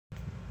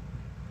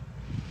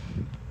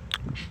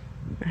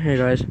Hey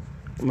guys,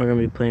 we're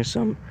gonna be playing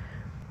some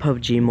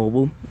PUBG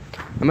Mobile.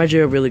 I'm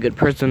actually a really good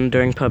person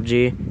during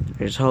PUBG.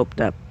 I just hope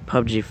that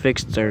PUBG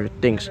fixed their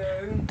things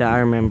that I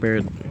remember.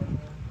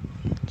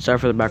 Sorry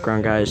for the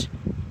background, guys.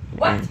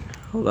 And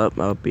hold up,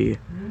 I'll be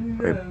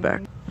right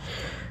back.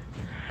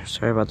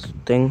 Sorry about the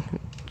thing.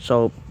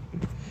 So,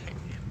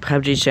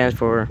 PUBG stands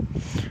for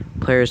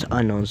Players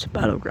Unknown's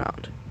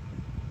Battleground.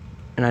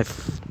 And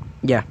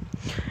yeah.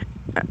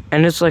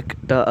 And it's like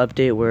the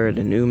update where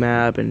the new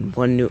map and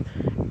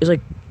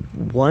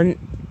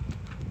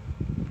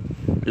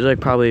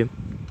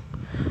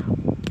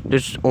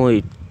there's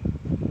only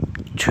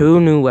 2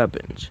 new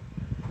weapons.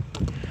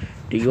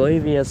 The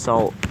UAV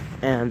assault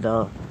and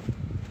the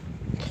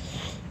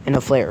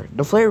flare.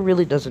 The flare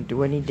really doesn't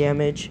do any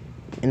damage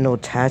and no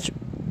attach.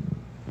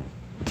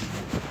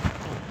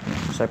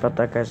 Sorry about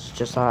that, guys.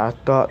 Just I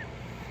thought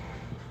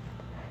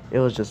it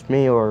was just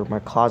me or my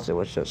closet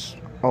was just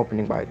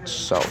opening by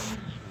itself.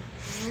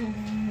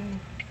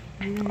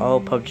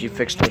 Oh, PUBG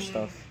fixed their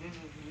stuff,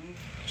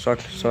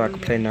 so I can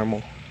play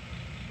normal.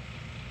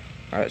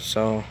 Alright,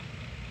 so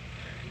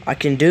I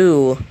can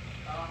do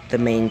the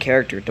main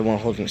character, the one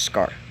holding the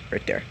scar,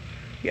 right there.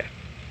 Yeah.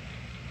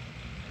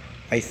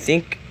 I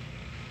think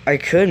I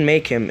could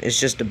make him. It's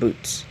just the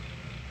boots,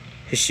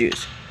 his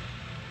shoes.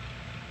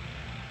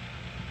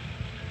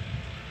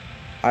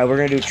 Alright, we're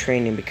gonna do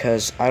training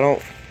because I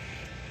don't.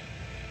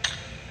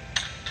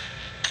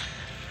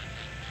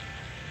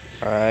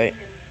 Alright.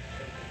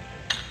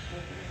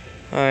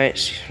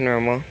 Alright,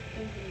 normal.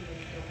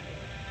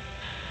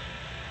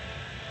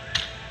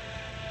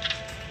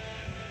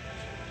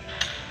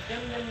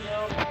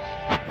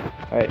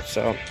 Alright,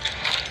 so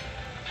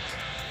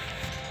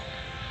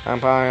I'm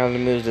probably gonna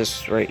move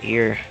this right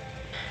here.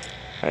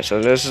 Alright, so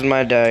this is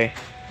my day.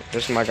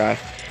 This is my guy.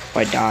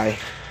 My die.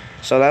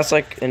 So that's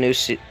like a new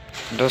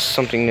that's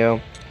something new.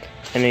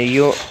 And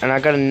I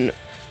got a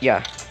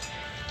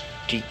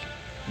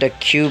the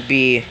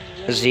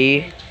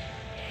QBZ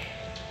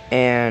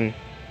and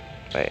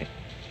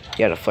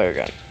the flare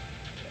gun.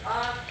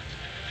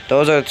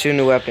 Those are the 2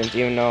 new weapons,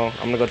 even though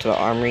I'm gonna go to the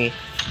armory.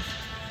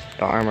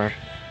 Armory.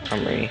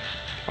 I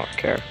don't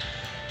care.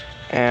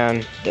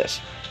 And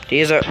this.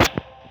 These are.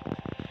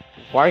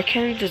 Why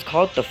can't you just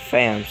call it the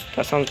FAMs?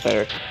 That sounds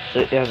better.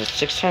 So it has a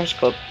 6x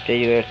scope that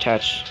you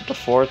attach the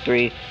 4,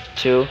 3,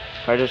 2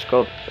 fighter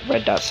scope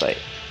red dot sight.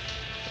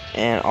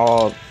 And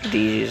all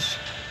these.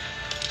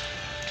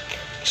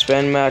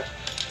 Expand Mac,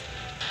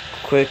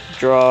 quick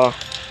draw,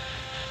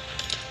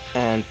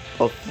 and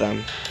both of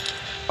them.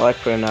 I like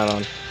putting that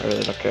on. I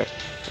really don't care.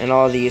 And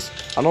all these.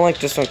 I don't like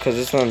this one because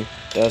this one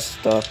does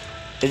stuff.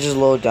 It just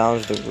low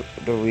downs the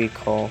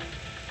recall.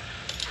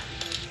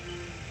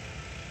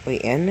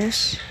 Wait, and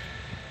this?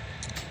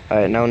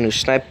 Alright, no new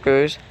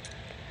snipers.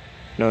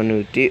 No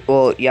new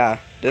well, yeah,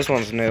 this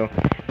one's new.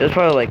 This is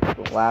probably like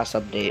the last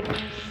update.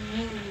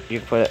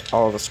 You put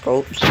all the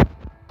scopes,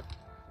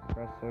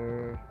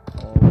 compressor,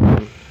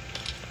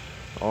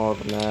 all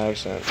the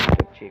mags, and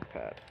the cheek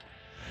pad.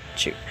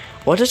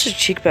 What does the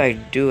cheek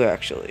bag do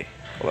actually?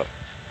 Hold up.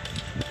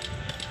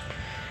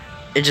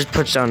 It just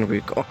puts down the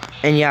recoil.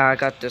 And yeah, I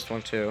got this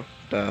one too.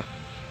 The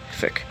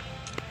Fick.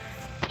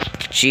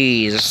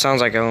 Jeez, it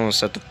sounds like I almost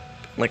said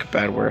like a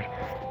bad word.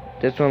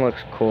 This one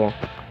looks cool.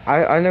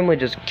 I normally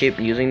just keep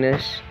using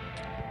this.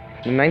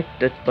 But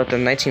the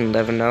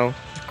 1911 though,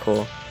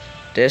 cool.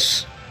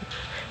 This,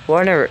 well,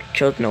 I never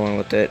killed no one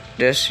with it.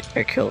 This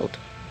I killed.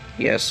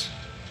 Yes.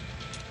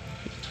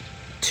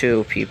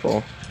 2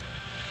 people.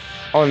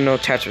 Oh, no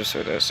attachments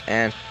for this.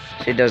 And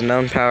it does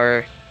known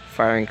power,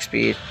 firing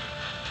speed,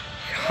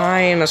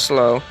 kinda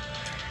slow,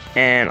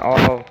 and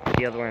all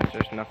the other ones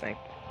there's nothing.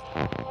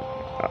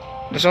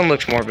 This one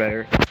looks more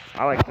better.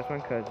 I like this one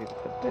because you can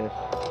put this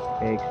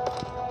eggs.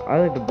 I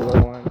like the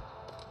blue one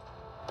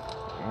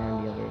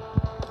and the others.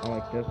 I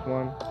like this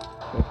one,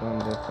 and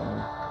 100% this one.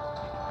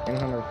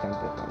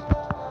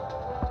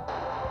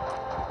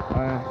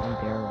 And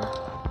Daryl.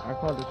 I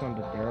call this one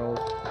the Daryl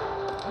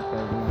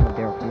because you know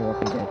Daryl from The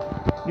Walking Dead.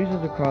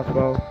 Uses a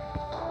crossbow.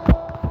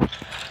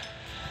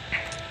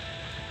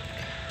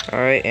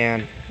 Alright,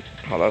 and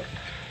hold up.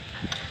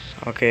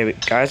 Okay,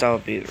 guys, I'll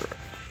be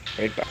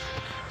right back.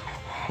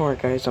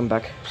 Alright, guys, I'm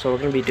back. So we're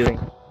gonna be doing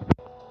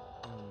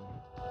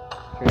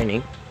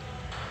training.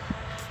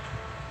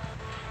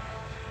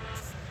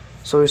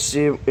 So we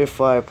see if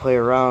I play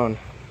around,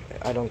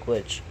 I don't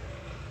glitch.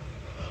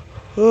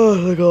 Oh,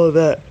 look at all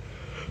that.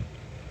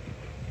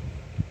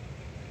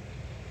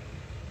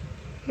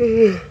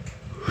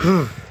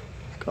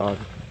 God.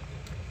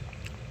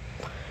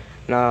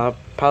 Nah, I'll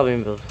probably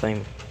be able to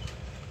play.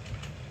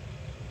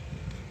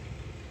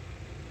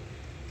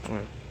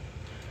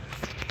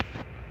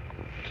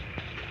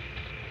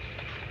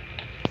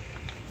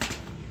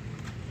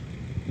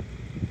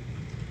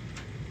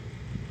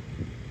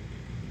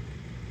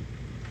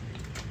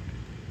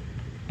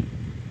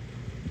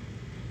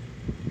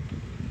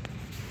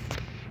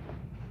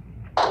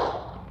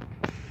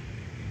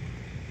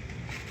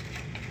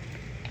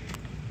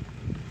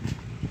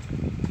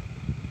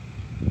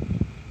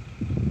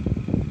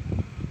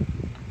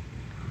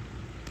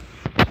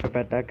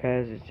 about that,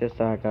 guys. It's just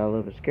that I got a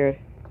little bit scared.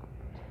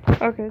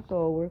 Okay,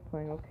 so we're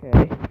playing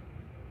okay.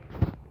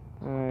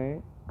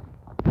 Alright.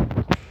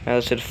 Now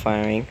let's hit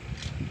firing.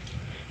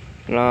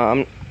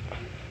 No,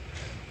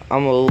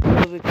 I'm a little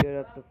bit good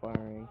at the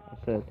firing. I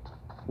said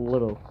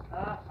little.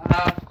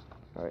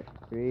 Alright,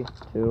 3,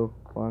 2,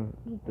 1,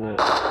 let's do it.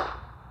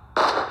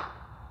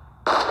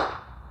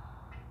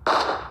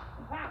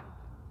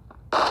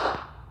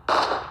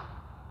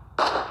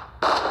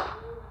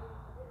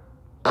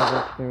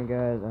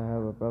 Guys, I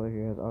have a brother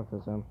who has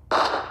autism.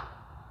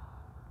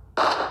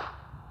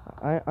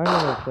 I don't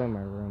want to play in my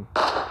room.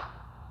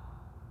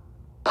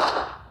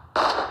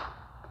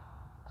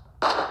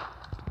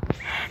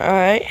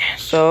 Alright,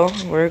 so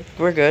we're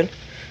good.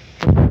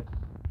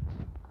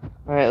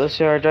 Alright, let's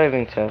do our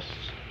driving tests.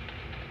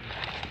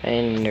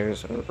 And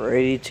there's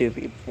already 2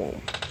 people.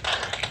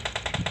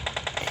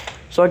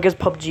 So I guess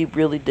PUBG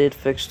really did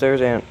fix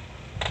theirs, and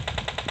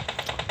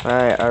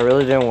I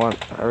really didn't want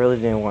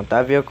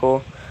that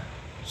vehicle.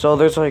 So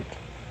there's like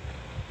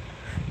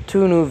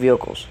 2 new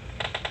vehicles.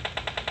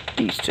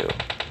 These 2.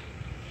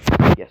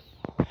 Yes.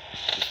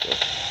 These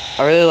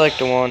 2. I really like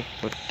the one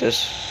with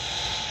this.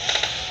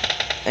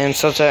 And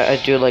since I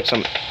do like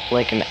an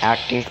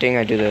acting thing,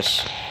 I do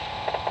this.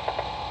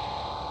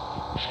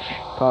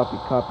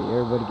 Copy.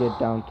 Everybody get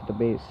down to the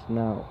base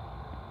now.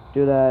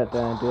 Do that,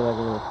 then I do like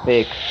a little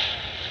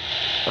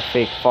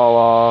fake fall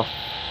off.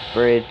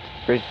 The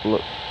bridge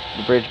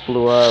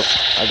blew up.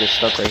 I get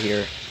stuck right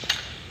here.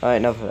 Alright,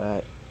 enough of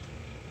that.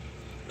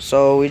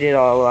 So we did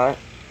all that.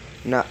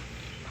 Not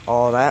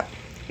all that.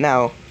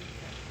 Now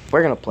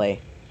we're gonna play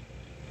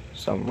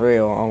some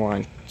real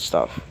online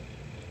stuff.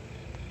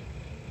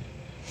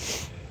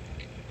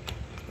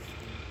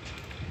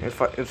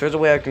 If there's a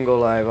way I can go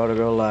live, I'll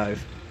go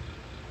live.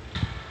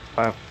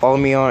 Follow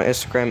me on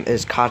Instagram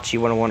is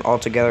Kachi101 all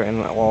together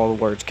and all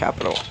the words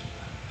capital.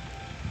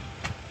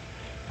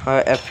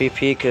 FPP,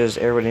 because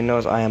everybody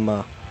knows I'm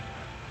a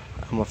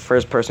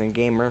first-person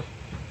gamer.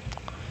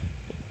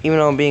 Even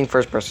though being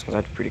first-person is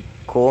actually pretty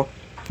cool,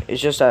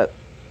 it's just that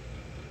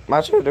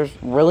there's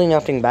really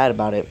nothing bad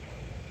about it.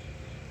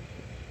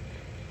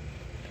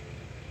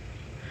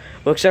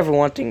 Well, except for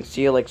one thing,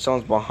 see like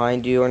someone's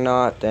behind you or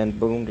not, then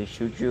boom, they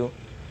shoot you.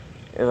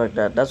 It's like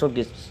that. That's what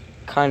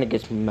kind of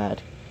gets me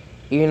mad.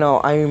 You know,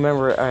 I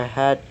remember I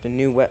had the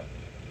new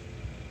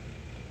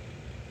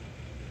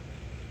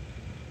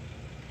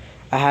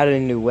I had a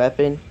new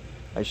weapon.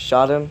 I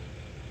shot him.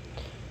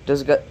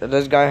 This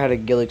guy had a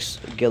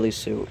ghillie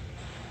suit.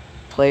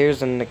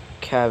 Players in the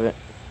cabin.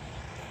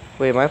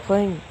 Wait, am I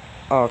playing?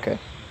 Oh, okay.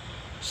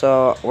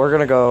 So we're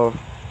gonna go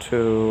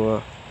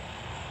to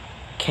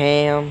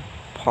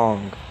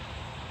Pubg.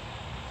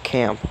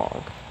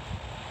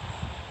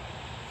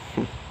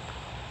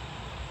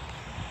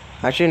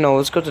 Actually, no.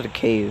 Let's go to the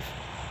cave.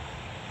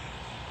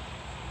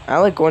 I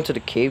like going to the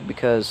cave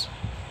because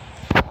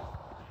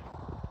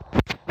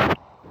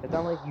it's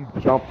not like you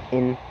jump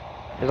in.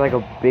 There's like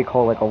a big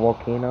hole, like a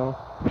volcano,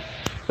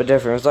 but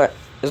different.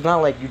 It's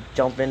not like you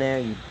jump in there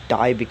and you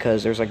die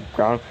because there's like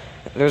ground.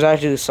 There's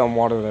actually some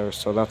water there,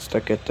 so that's the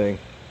good thing.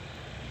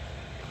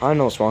 I don't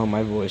know what's wrong with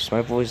my voice.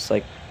 My voice is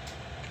like,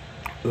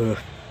 ugh.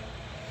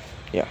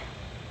 Yeah.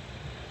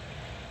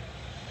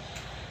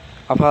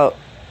 I'll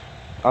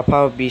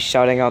probably be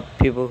shouting out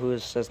people who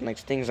says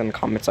nice things in the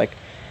comments like,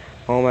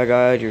 "Oh my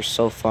God, you're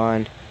so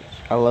fun.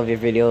 I love your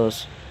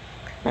videos."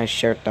 I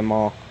shared them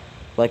all.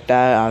 Like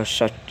that,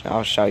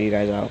 I'll shout you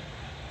guys out.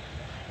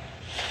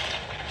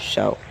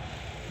 Shout.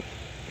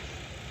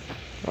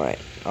 Alright.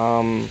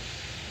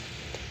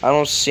 I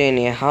don't see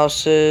any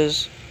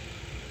houses.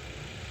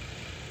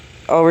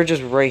 Oh, we're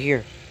just right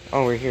here.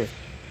 Oh, we're here.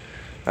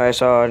 Alright,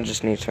 so I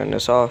just need to turn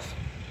this off.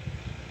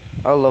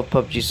 I love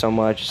PUBG so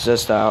much. It's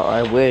just that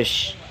I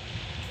wish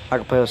I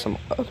could play with some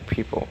other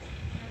people.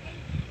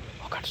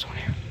 Oh God, someone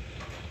here.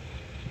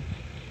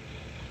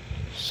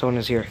 Someone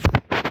is here.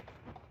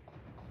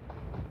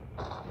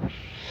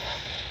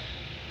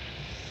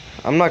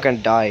 I'm not gonna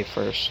die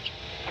first.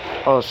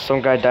 Oh,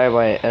 some guy died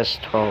by an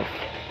S12.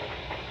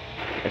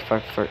 If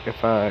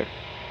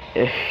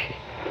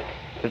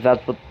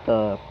that's what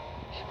the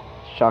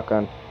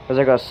shotgun. There's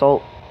like an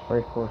assault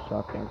rifle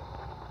shotgun.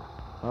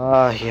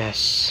 Ah,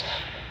 yes.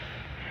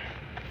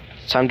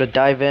 It's time to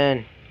dive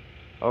in.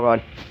 Oh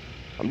God,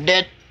 I'm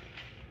dead.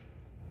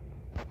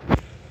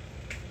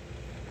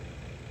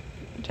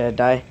 Did I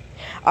die?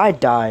 I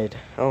died.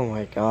 Oh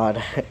my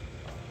God.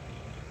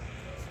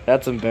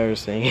 That's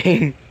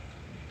embarrassing.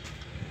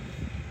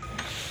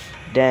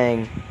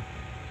 Dang.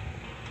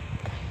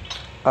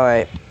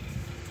 Alright.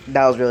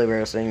 That was really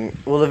embarrassing.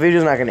 Well, the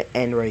video's not gonna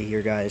end right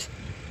here, guys.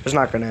 It's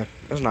not. No,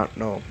 it's not.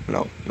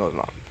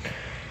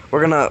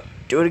 We're gonna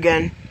do it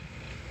again.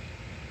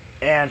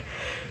 And,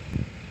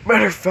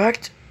 matter of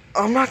fact,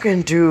 I'm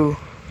gonna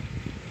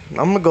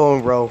go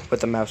in row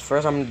with the maps.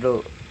 First, I'm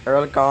gonna do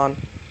Erlikon,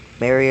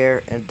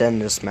 Marrier, and then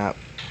this map.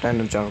 Then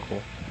the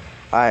jungle.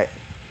 Alright.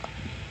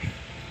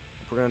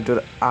 We're gonna do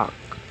the... Ah,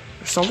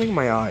 there's something in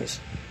my eyes.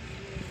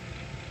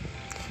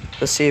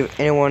 Let's see if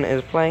anyone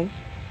is playing.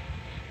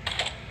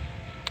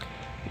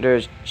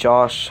 There's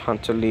Josh,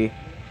 Hunter Lee.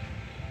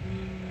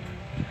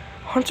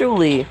 Hunter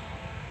Lee,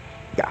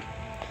 yeah.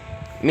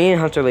 Me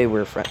and Hunter Lee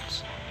were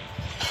friends.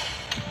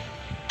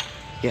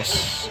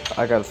 Yes,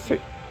 I got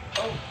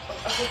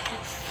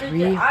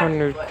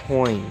 300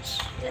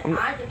 coins. I'm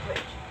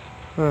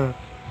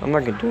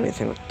not gonna do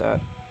anything with that.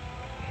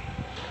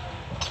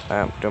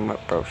 I'm doing my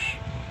brush.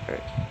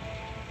 Right.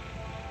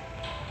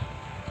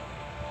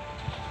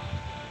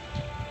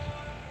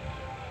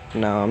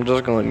 No, I'm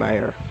just gonna leave my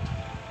hair.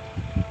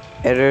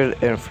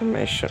 Edited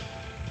information.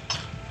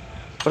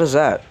 What is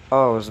that?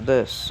 Oh, is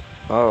this?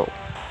 Oh,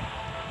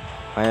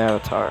 my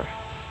avatar.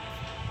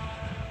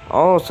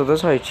 Oh, so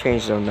that's how you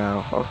change them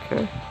now.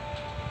 Okay.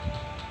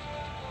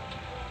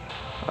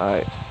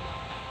 Alright.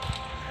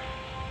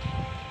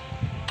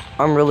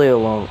 I'm really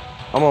alone.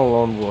 I'm a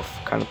lone wolf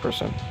kind of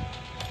person.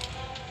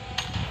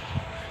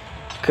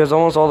 Because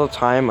almost all the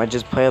time, I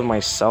just play with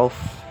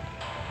myself.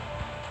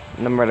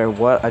 No matter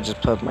what, I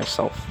just play with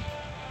myself.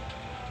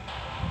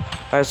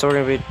 Alright, so we're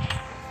gonna be...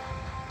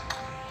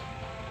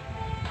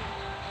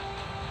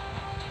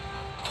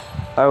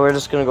 Alright, we're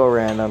just gonna go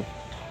random.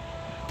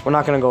 We're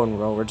not gonna go in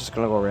row, we're just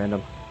gonna go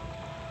random.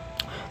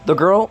 The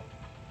girl...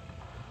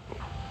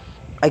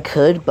 I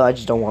could, but I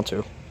just don't want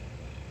to.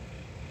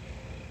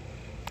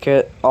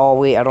 Okay, oh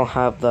wait, I don't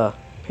have the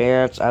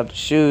pants, I have the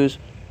shoes.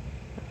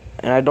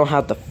 And I don't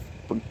have the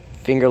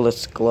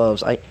fingerless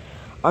gloves. I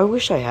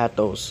wish I had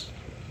those.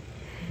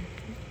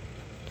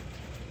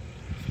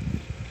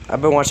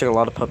 I've been watching a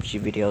lot of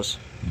PUBG videos.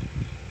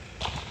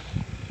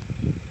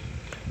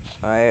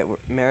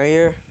 Alright,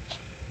 Marrier.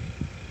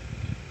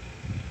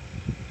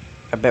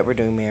 I bet we're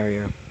doing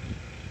Marrier.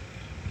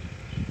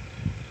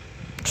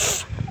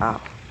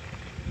 Ow.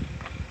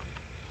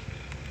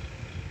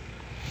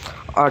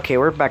 Okay,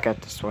 we're back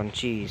at this one.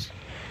 Jeez.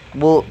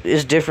 Well,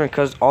 it's different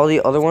because all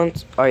the other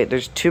ones... Alright,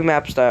 there's 2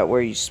 maps that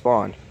where you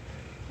spawn.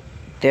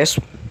 This,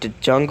 the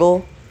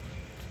jungle,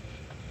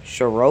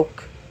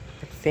 Sharok,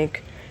 I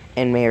think,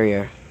 and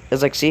Marrier.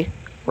 It's like, see,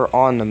 we're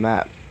on the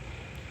map.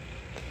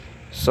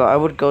 So I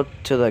would go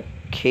to the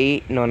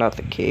cave. No, not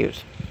the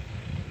caves.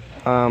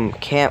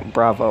 Camp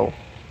Bravo.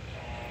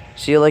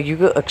 See, like, you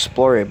could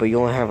explore it, but you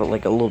only have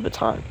like a little bit of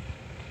time.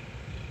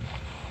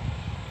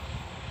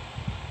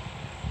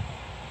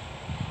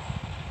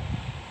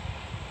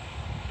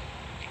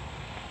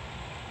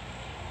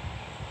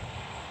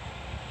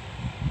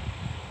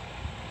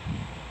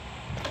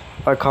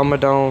 Alright,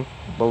 comment down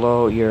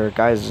below your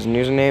guys'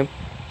 username,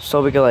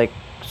 so we could like,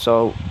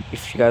 so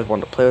if you guys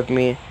want to play with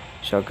me,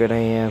 show how good I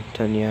am,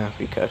 then yeah,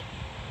 we could.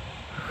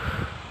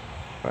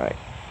 Alright,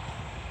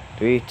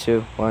 3,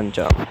 2, 1,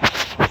 jump.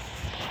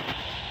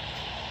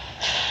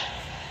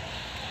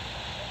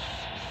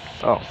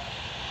 Oh.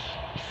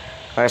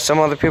 Alright, some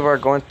other people are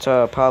going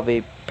to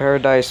probably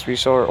Paradise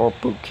Resort or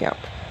Boot Camp.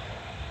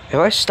 If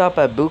I stop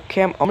at Boot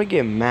Camp, I'm gonna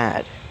get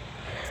mad.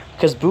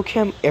 Because Boot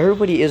Camp,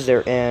 everybody is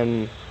there,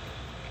 and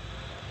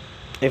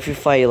if you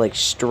fight like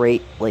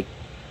straight, like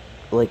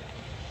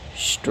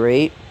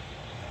straight,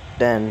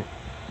 then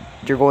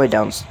you're going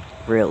down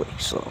really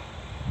slow.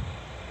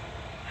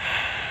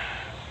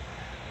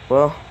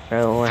 Well, I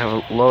only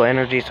have a low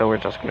energy, so we're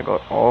just gonna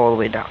go all the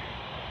way down.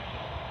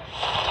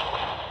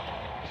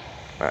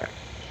 Alright.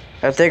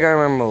 I think I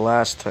remember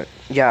last time.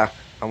 Yeah,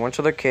 I went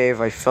to the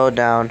cave, I fell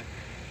down,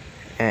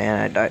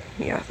 and I died.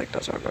 Yeah, I think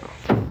that's how I go.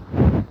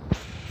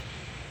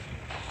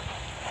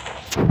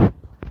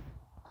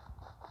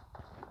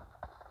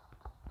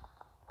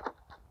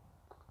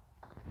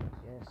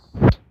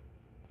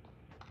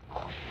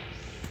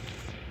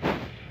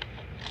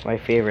 My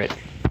favorite.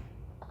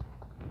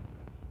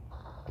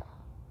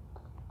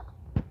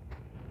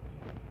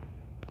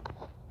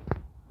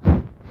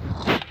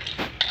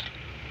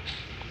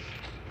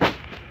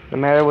 No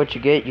matter what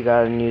you get, you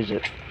gotta use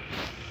it.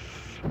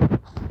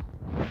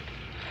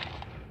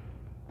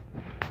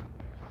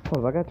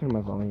 Oh, I gotta turn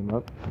my volume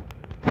up.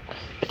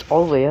 It's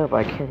all the way up,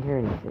 I can't hear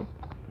anything.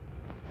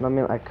 I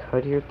mean, I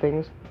could hear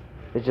things.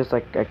 It's just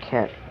like I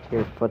can't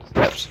hear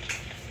footsteps.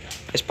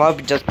 It's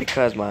probably just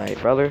because my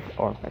brother,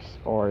 or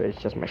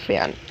it's just my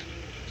fan.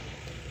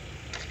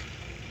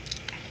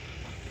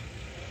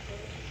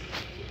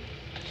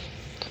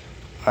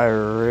 I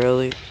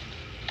really...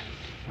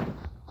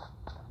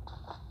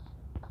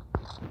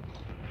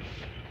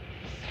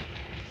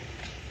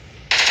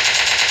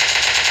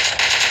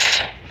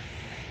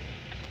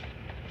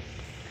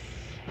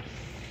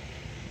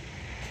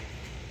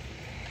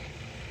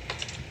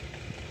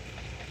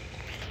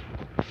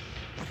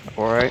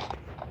 Alright.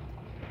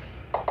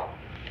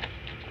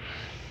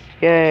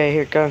 Yay,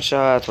 here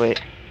gunshots,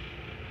 wait.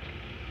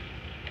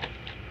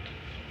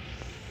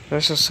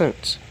 There's no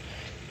sense.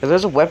 If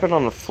there's a weapon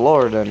on the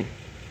floor, then...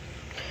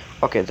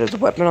 Okay, there's a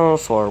weapon on the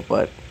floor,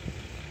 but...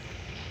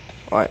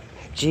 Alright,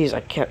 jeez,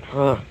 I can't...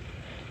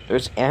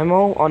 There's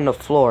ammo on the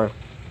floor,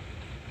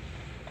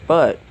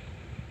 but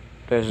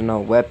there's no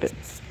weapon.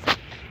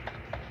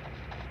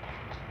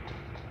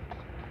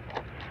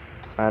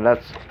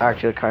 That's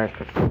actually kind of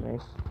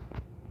confusing.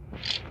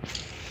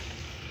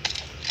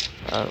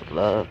 I would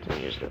love to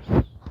use this.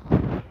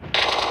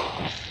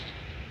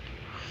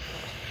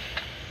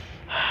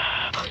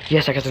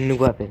 Yes, I got a new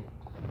weapon.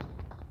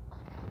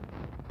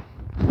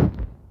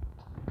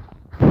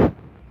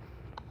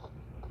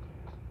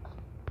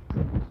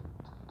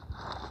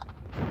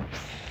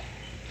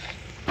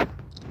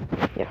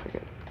 Yeah, we're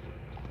good.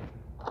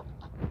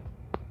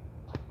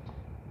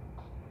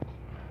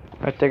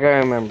 I think I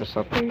remember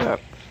something that.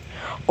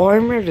 Oh, I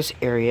remember this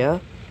area.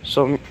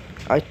 So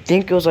I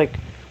think it was like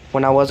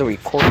when I wasn't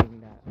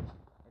recording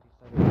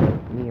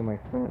that. Me and my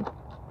friend,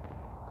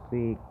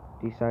 we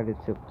decided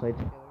to play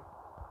together.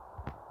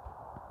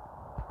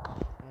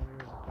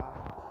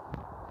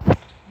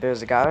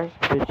 There's a guy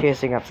who was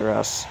chasing after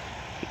us.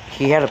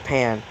 He had a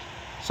pan,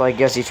 so I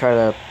guess he tried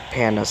to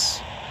pan us.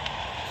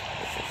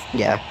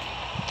 Yeah,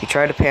 he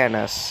tried to pan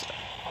us.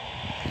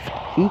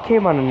 He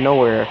came out of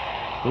nowhere.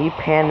 He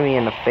panned me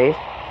in the face.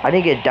 I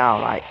didn't get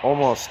down. I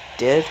almost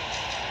did.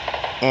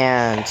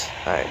 And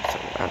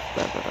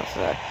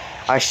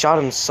I shot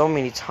him so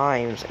many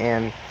times,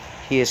 and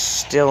he is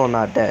still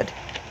not dead.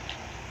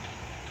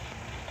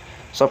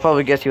 So I'll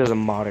probably guess he was a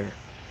modder.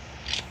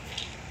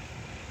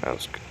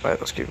 Alright,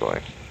 let's keep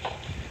going.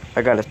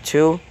 I got a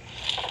 2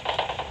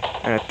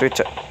 and a 3.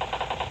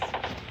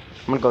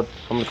 I'm gonna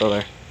go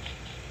there.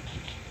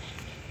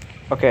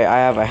 Okay, I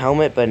have a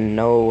helmet but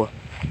no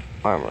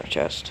armor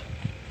chest.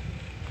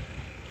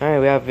 Alright,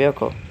 we have a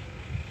vehicle.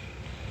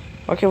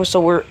 Okay, well, so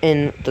we're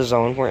in the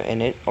zone. We're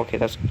in it. Okay,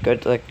 that's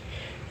good. Like,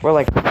 we're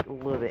like a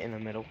little bit in the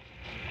middle.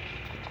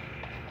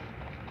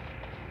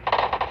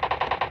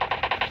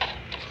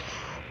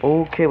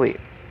 Okay,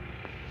 wait.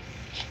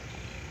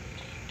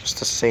 It's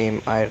the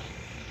same.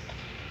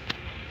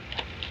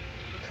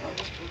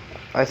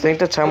 I think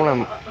the time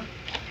when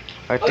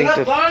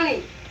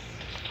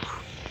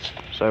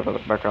sorry about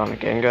the background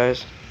again,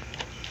 guys.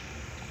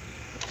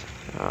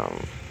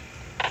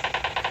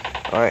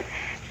 Alright.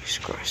 Jesus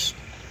Christ.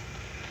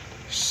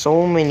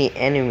 So many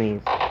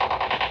enemies.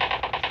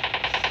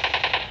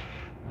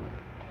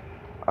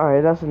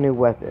 Alright, that's a new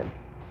weapon.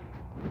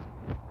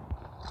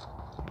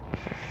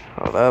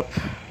 Hold up.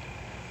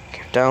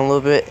 Get down a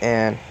little bit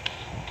and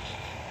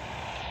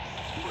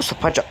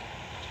supply drop.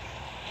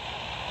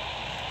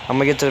 I'm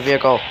gonna get to the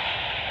vehicle.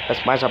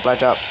 That's my supply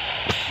drop.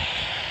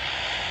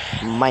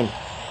 Mine.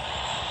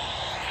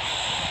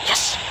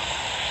 Yes.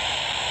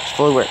 It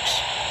fully works.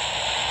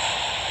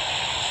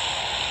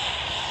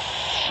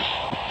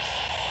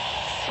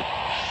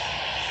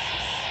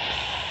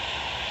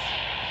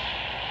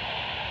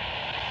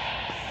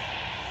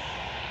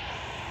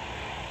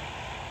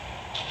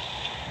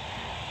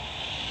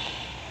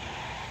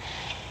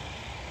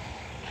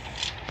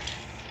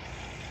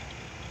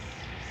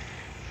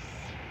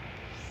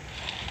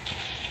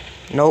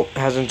 Nope,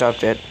 hasn't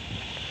dropped yet.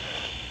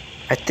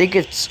 I think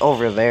it's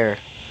over there.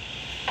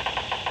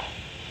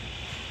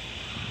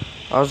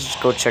 I'll just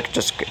go check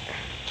just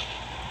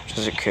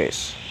in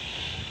case.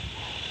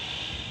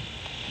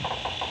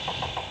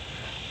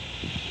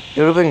 It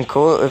would have been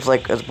cool if,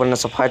 like, when the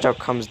supply drop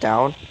comes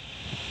down,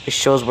 it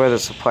shows where the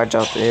supply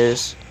drop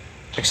is,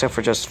 except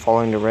for just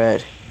following the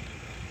red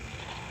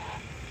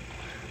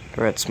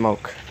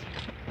smoke.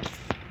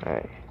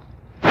 Alright.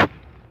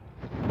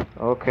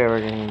 Okay, we're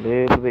getting a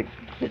little bit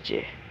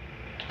glitchy.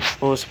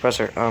 Oh,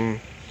 suppressor.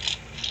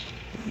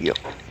 Yo.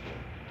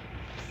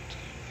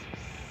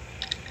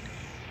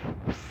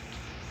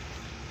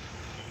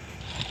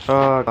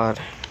 Oh God.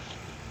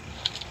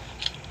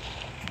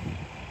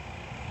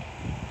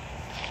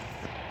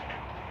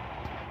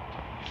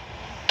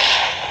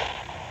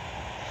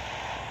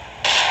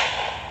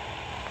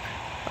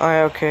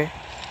 Alright, okay.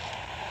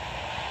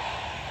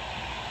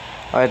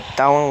 Alright,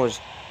 that one was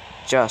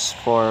just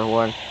for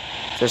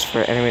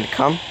enemy to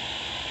come.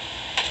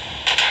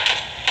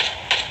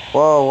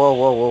 Whoa, whoa,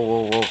 whoa, whoa,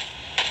 whoa, whoa.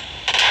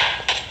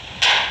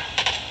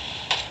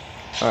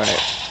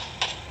 Alright.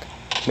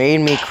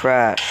 Made me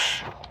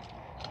crash.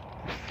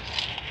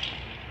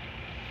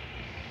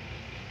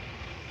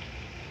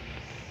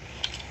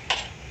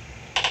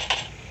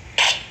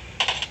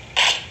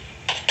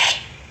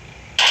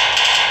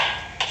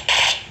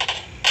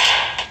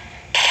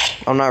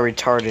 I'm not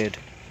retarded.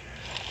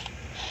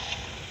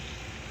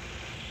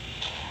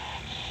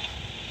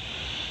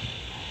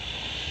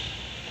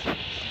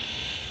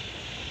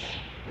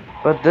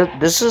 But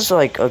this is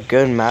like a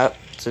good map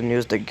to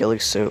use the ghillie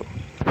suit.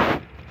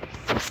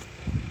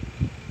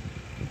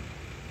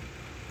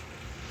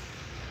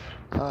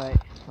 Alright,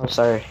 I'm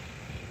sorry.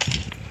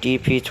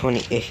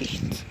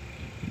 DP28.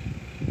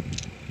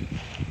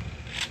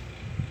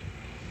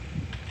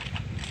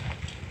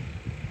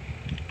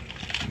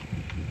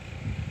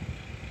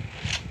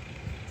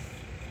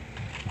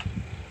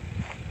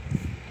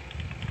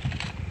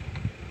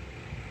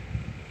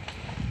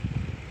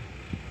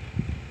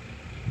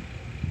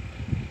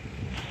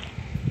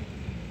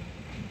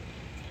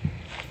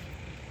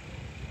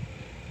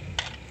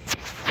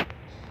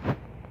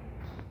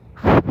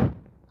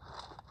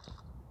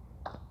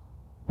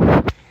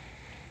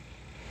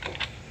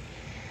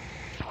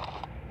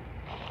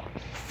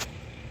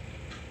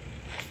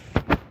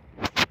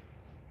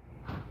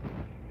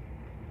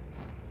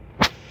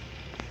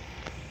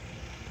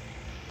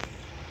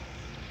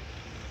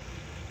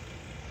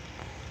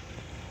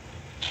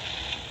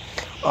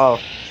 Oh,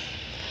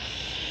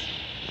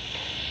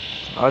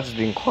 I was just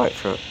being quiet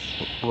for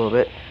a little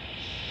bit.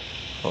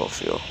 Oh,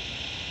 feel.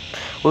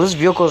 Well, this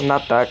vehicle is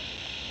not that.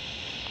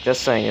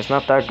 Just saying, it's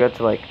not that good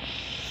to like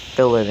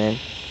fill it in.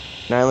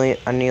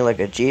 I need like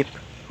a Jeep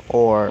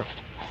or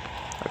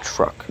a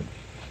truck.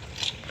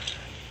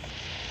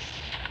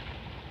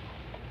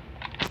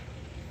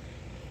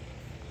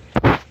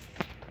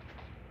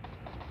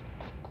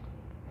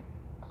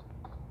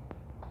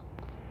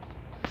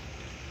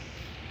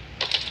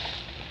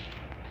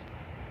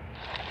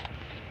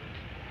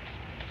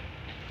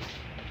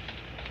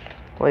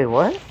 Wait,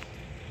 what?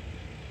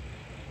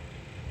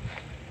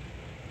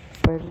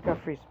 I just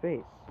got free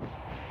space.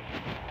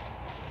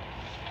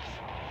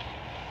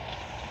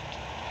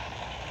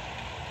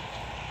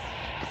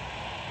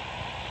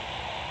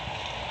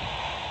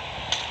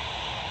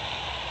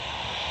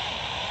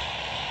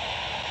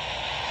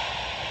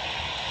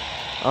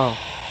 Oh.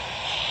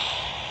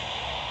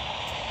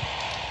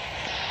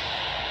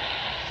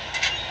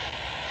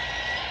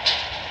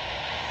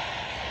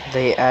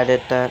 They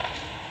added that.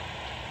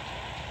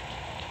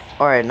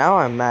 Alright, now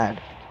I'm mad.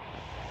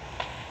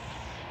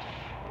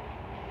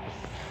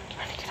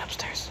 I need to get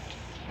upstairs.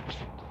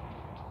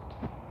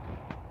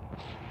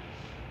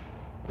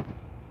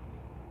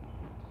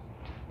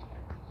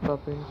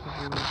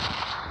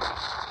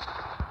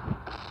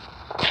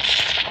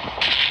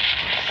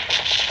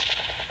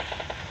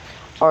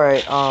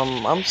 Alright,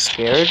 I'm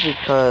scared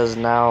because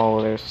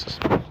now there's just...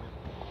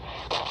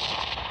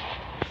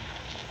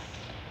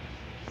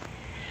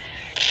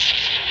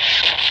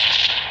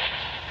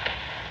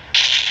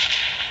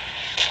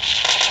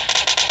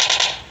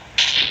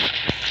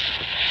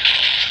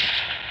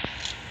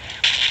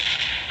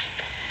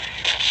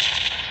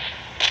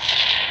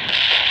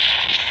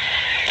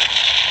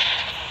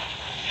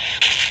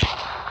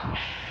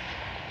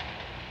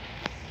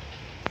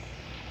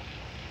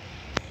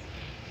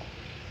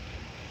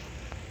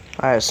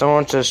 Alright,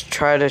 someone just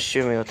try to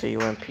shoot me with a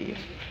UMP.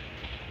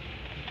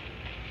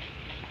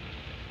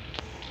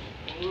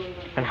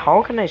 And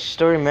how can I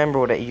still remember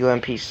what a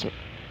UMP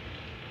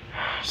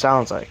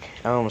sounds like?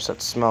 I almost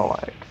said smell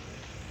like.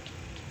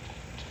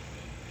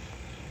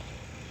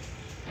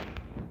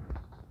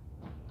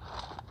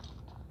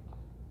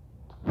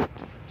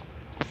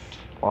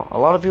 Well, a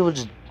lot of people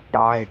just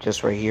die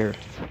just right here.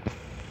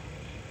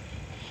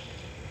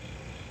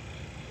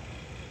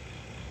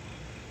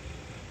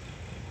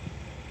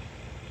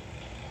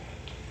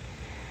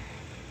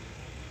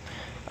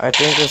 I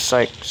think it's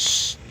like...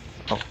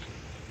 Oh.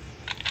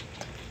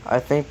 I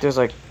think there's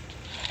like...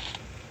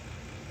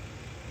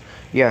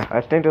 Yeah,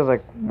 I think there's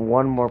like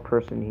one more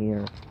person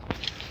here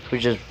who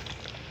just...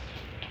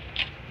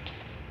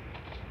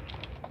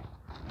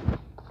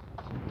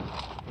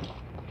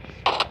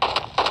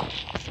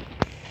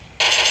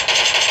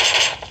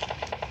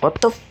 What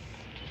the f...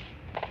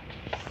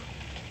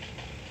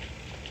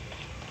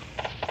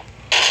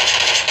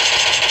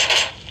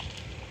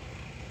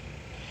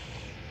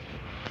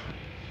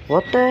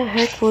 What the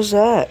heck was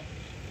that?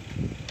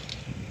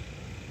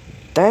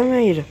 That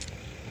made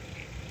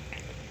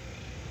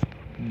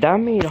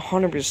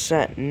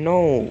 100%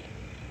 no.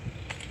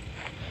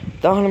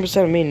 That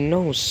 100% made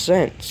no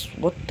sense.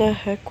 What the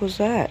heck was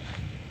that?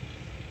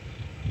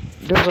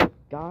 There's a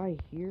guy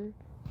here.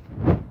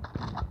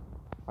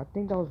 I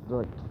think that was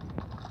like...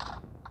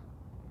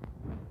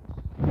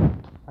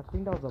 I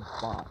think that was a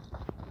bot.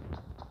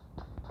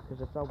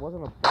 Because if that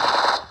wasn't a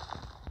bot...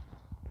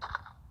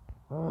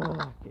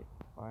 Get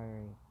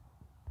firing.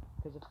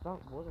 Because if that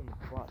wasn't a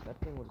bot, that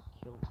thing would have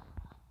killed me.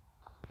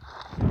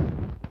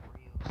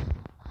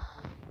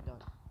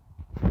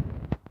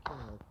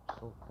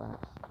 So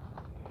fast.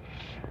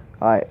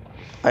 Alright.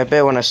 I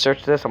bet when I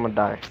search this, I'm gonna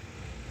die.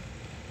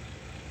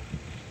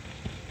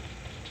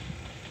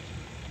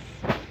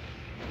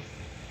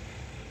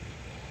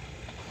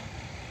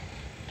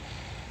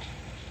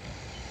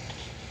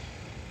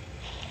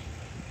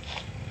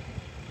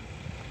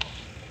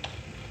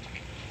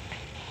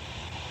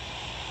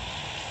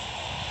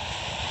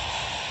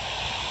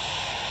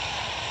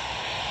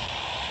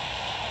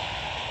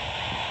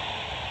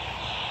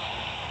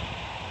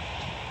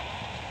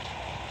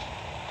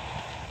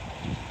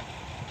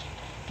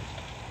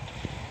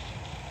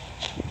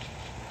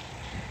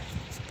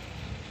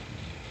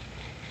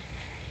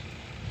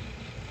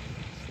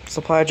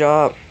 Supply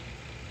job.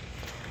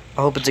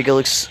 I hope it's a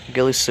ghillie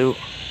suit.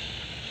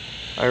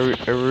 I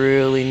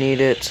really need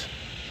it.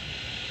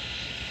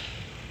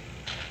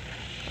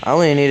 I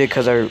only need it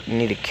because I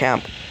need a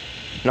camp.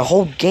 And the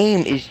whole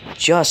game is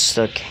just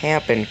a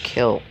camp and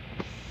kill.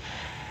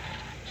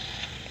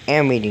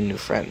 And meeting new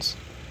friends.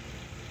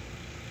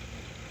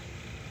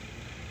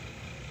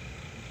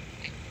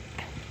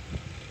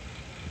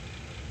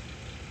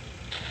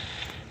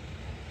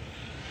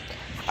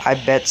 I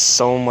bet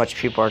so much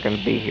people are going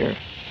to be here.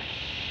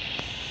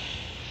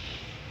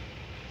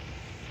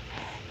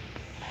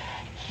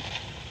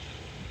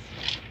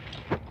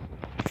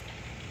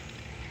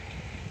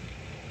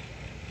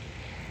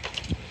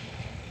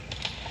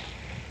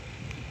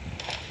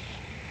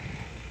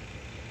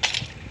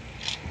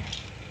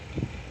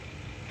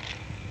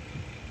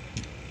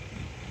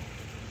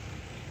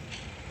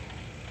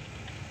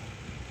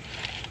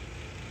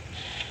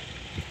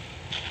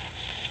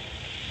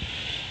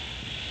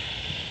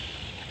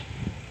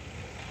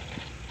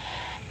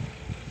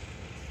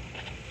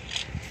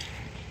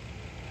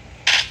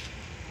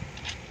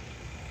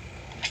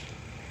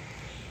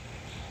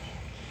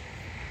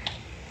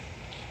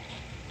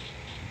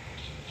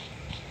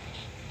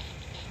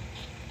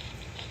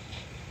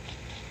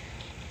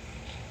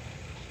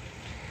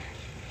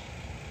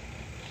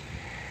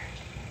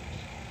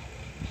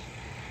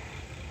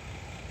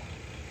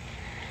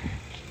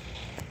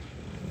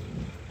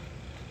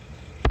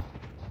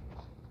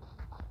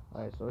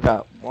 Alright, so we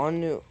got one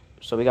new.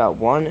 So we got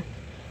one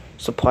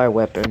supply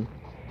weapon.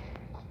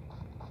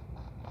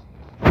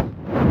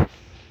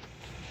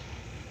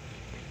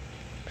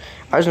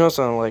 I just know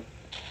something like,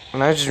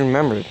 and I just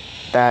remembered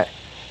that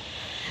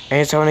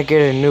anytime I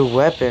get a new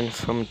weapon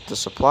from the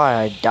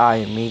supply, I die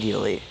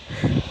immediately.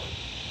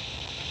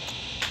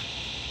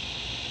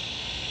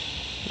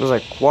 There's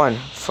like one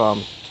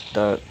from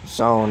the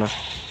zone,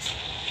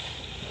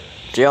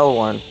 the other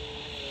one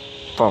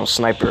from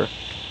sniper,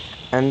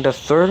 and the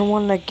third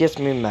one that gets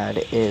me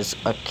mad is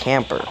a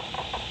camper.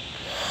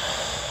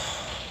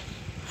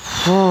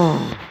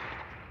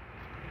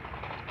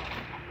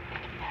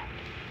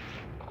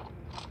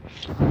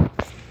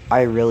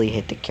 I really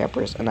hate the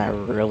campers, and I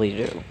really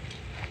do.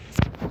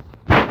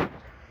 I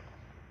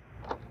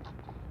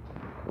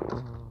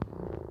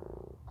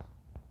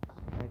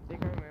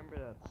think I remember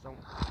that some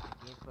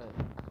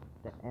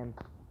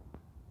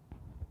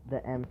the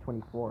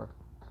M24,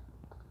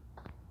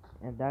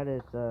 and that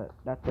is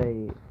that's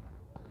a,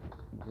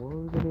 what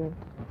was it again?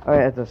 Oh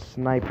yeah, it's a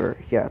sniper.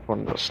 Yeah, it's one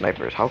of those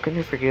snipers. How can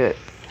you forget it?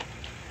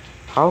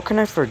 How can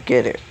I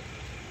forget it?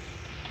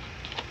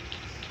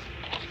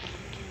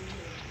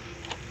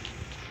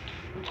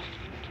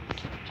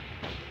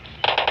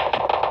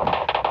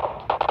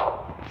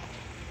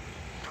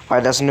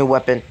 Alright, that's a new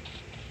weapon.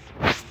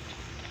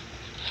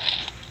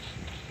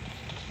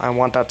 I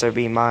want that to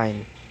be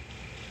mine.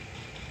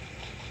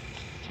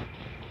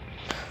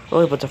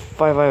 Oh, but the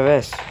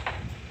 5.5S.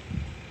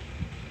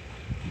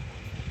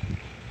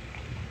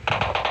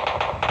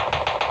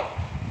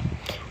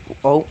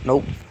 Oh,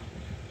 nope.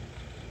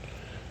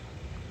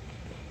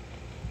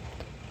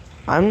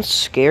 I'm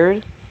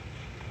scared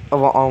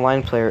of an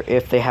online player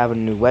if they have a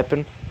new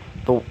weapon.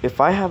 But if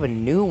I have a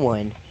new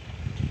one,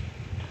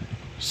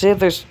 say if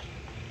there's,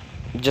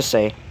 just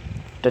say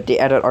that they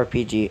added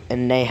RPG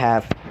and they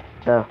have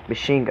the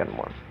machine gun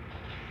one,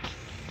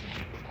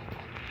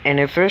 and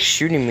if they're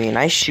shooting me and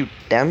I shoot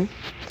them,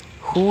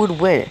 who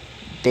would win?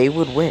 They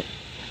would win,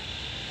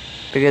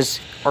 because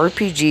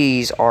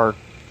RPGs are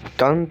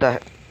guns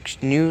that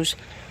use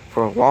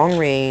for long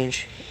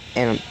range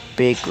and a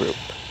big group.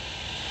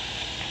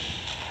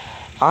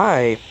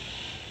 I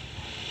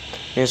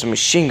use a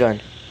machine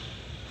gun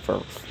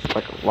for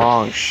like a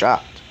long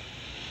shot.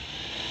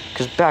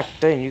 Cause back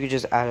then you could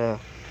just add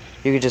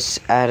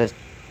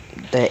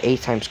the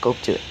 8x scope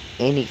to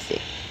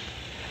anything.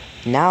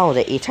 Now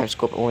the 8x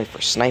scope only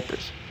for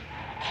snipers.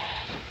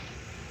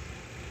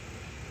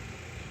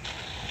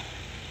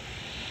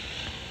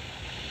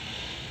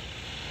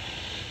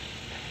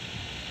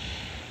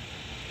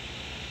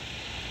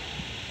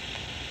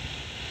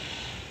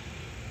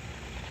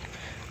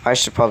 I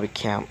should probably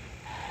camp.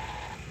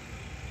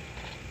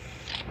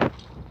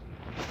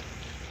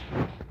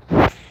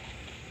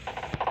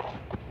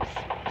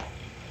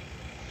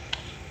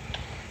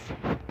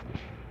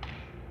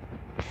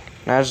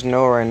 I just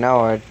know right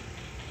now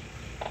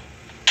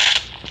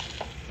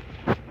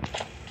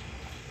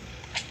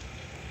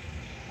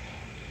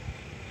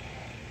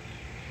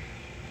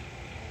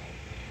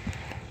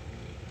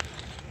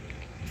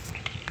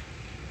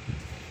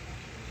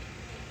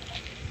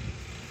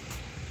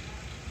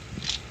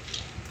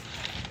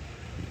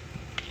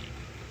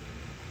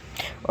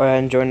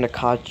I'm joining the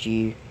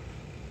Kachi,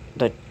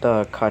 the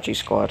Kachi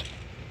squad.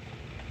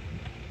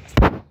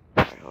 Alright,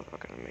 hold on, I'm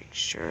gonna make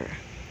sure.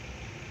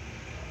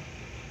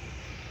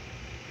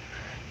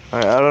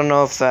 Alright, I don't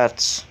know if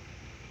that's...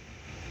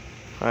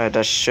 Alright,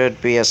 that should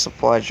be a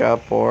supply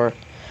drop or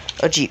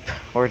a jeep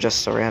or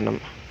just a random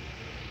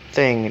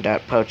thing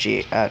that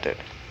Pubg added.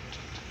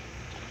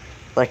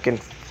 Like in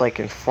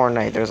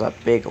Fortnite, there's a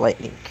big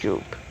lightning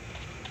cube.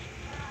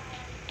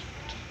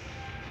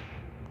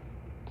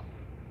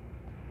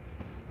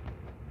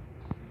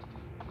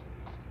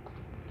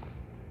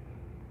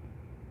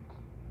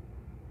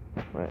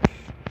 Right.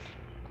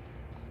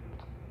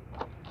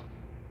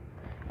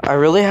 I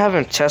really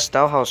haven't tested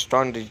out how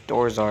strong these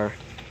doors are.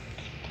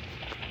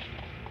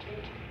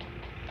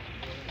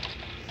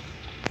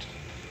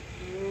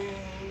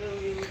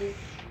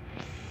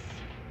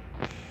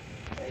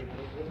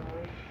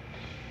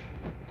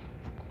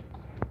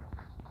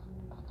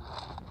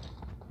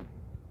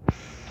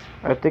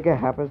 I think it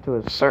happens to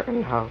a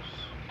certain house.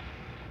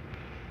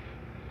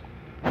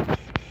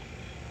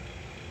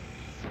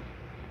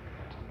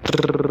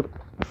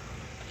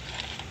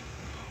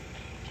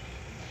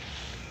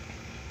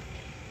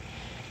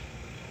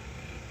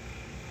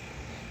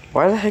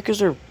 Why the heck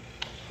is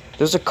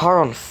there's a car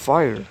on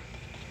fire?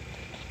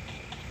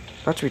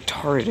 That's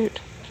retarded.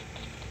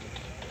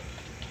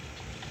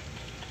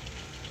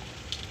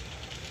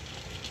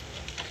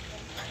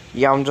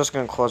 Yeah, I'm just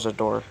gonna close the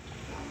door.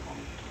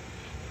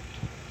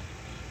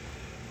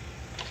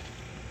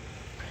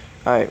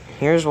 Alright,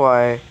 here's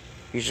why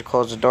you should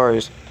close the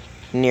doors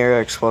near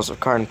an explosive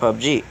car in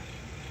Pubg.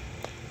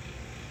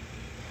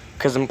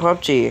 Because in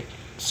Pubg,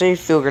 say you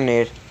throw a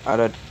grenade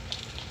out a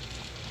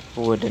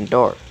wooden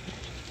door.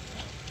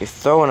 If you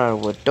throw it out a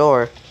wood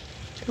door,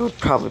 it would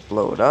probably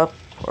blow it up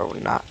or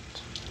would not.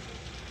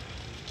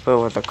 But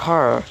with a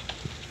car,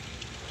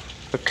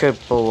 could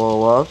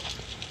blow up.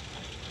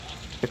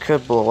 It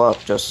could blow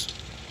up just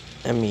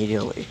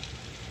immediately.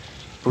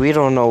 We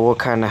don't know what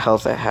kind of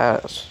health it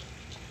has.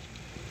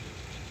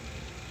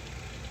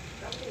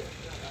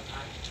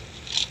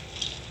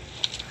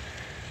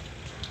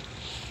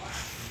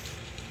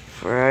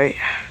 Right.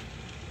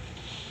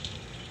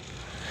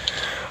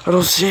 I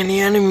don't see any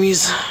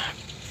enemies.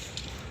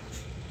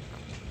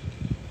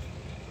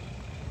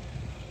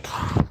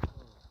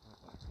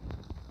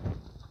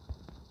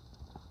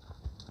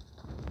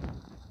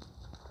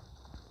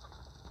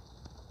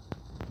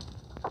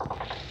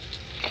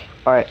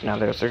 Alright, now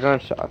there's their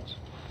gunshots.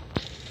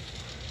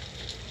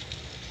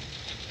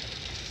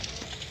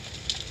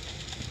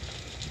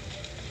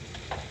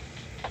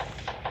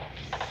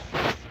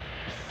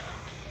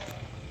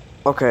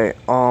 Okay,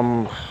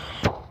 what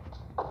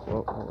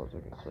was I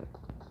gonna say?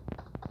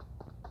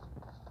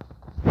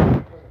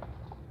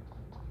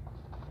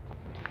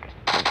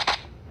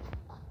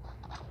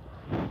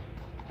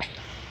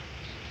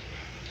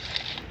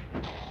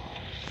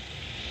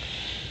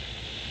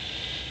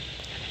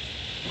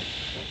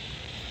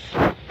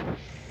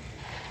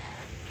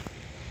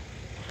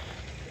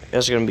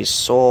 It's gonna be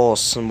so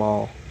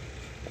small.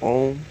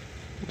 Oh,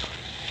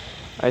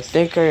 I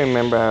think I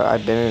remember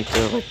I've been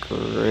into like a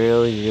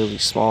really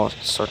small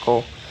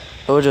circle.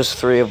 It was just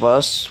 3 of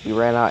us. We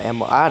ran out of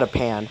ammo. I had a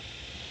pan,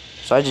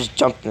 so I just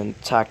jumped and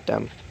attacked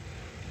them.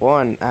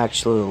 One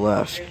actually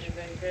left.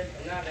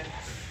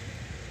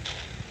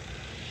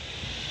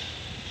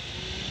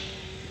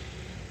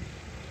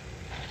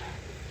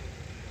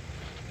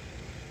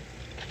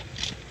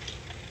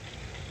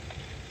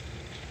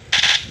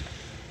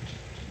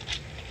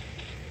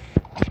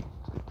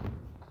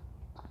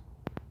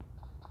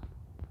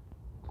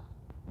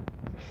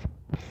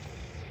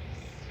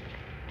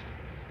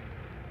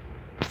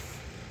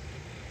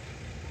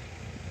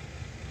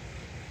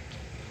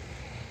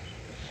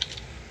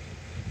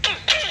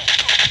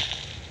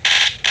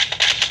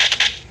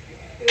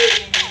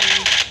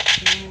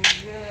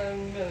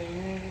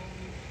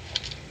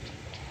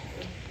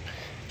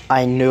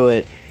 I knew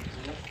it.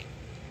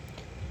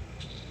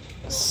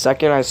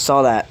 Second I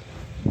saw that.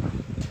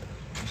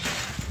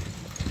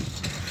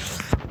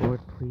 Lord,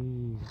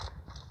 please.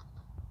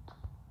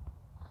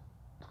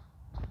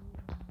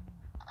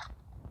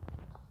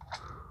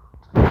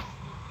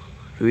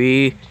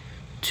 Three,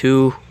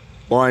 2,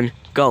 1,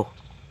 go.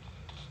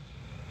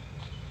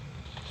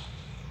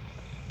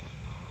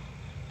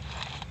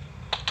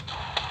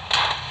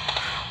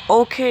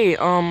 Okay,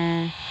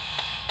 that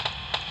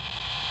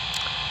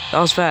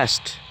was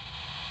fast.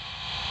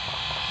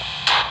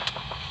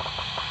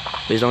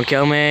 Please don't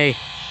kill me.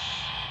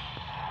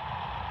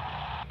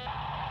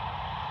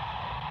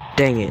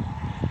 Dang it.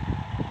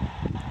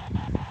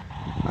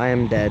 I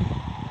am dead.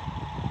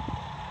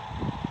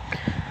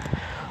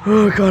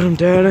 Oh god, I'm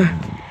dead.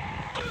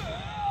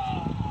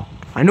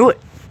 I knew it.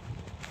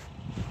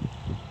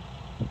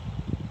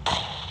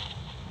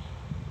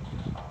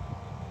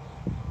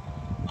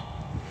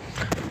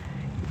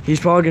 He's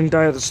probably gonna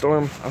die of the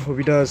storm. I hope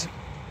he does.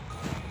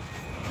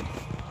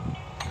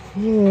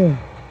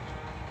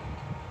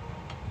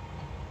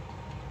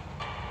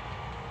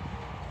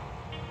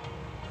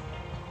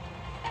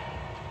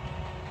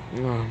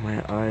 Oh,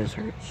 my eyes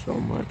hurt so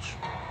much.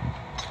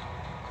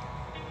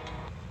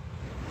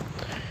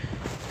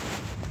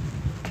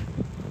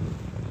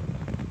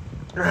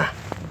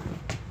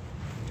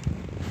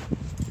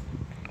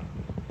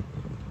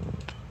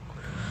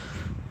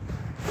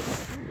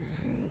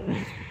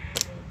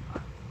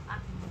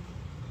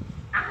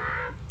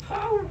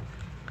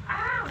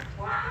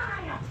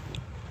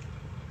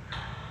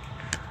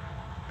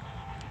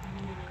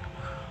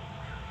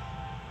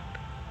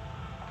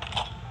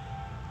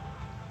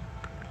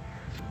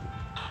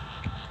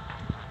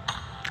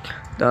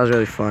 That was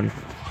really fun.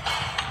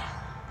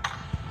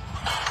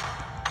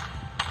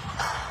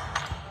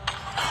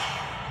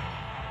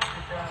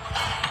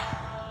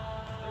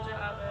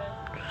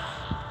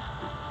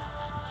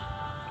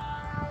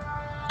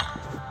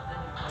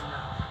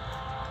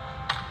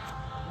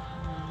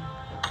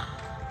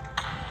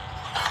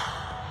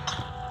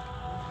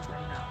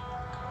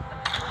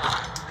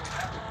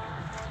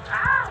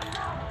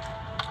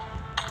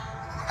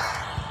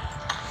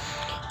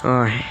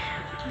 Alright.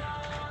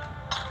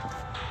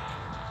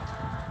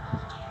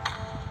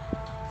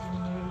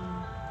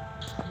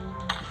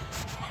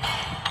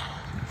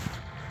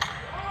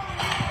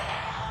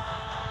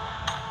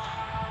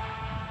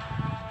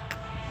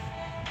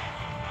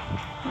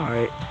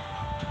 Alright.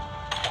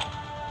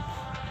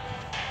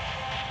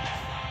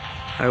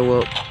 I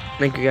will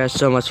thank you guys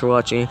so much for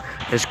watching.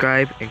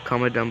 Subscribe and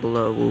comment down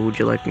below what would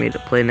you like me to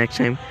play next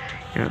time.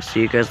 And I'll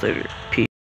see you guys later.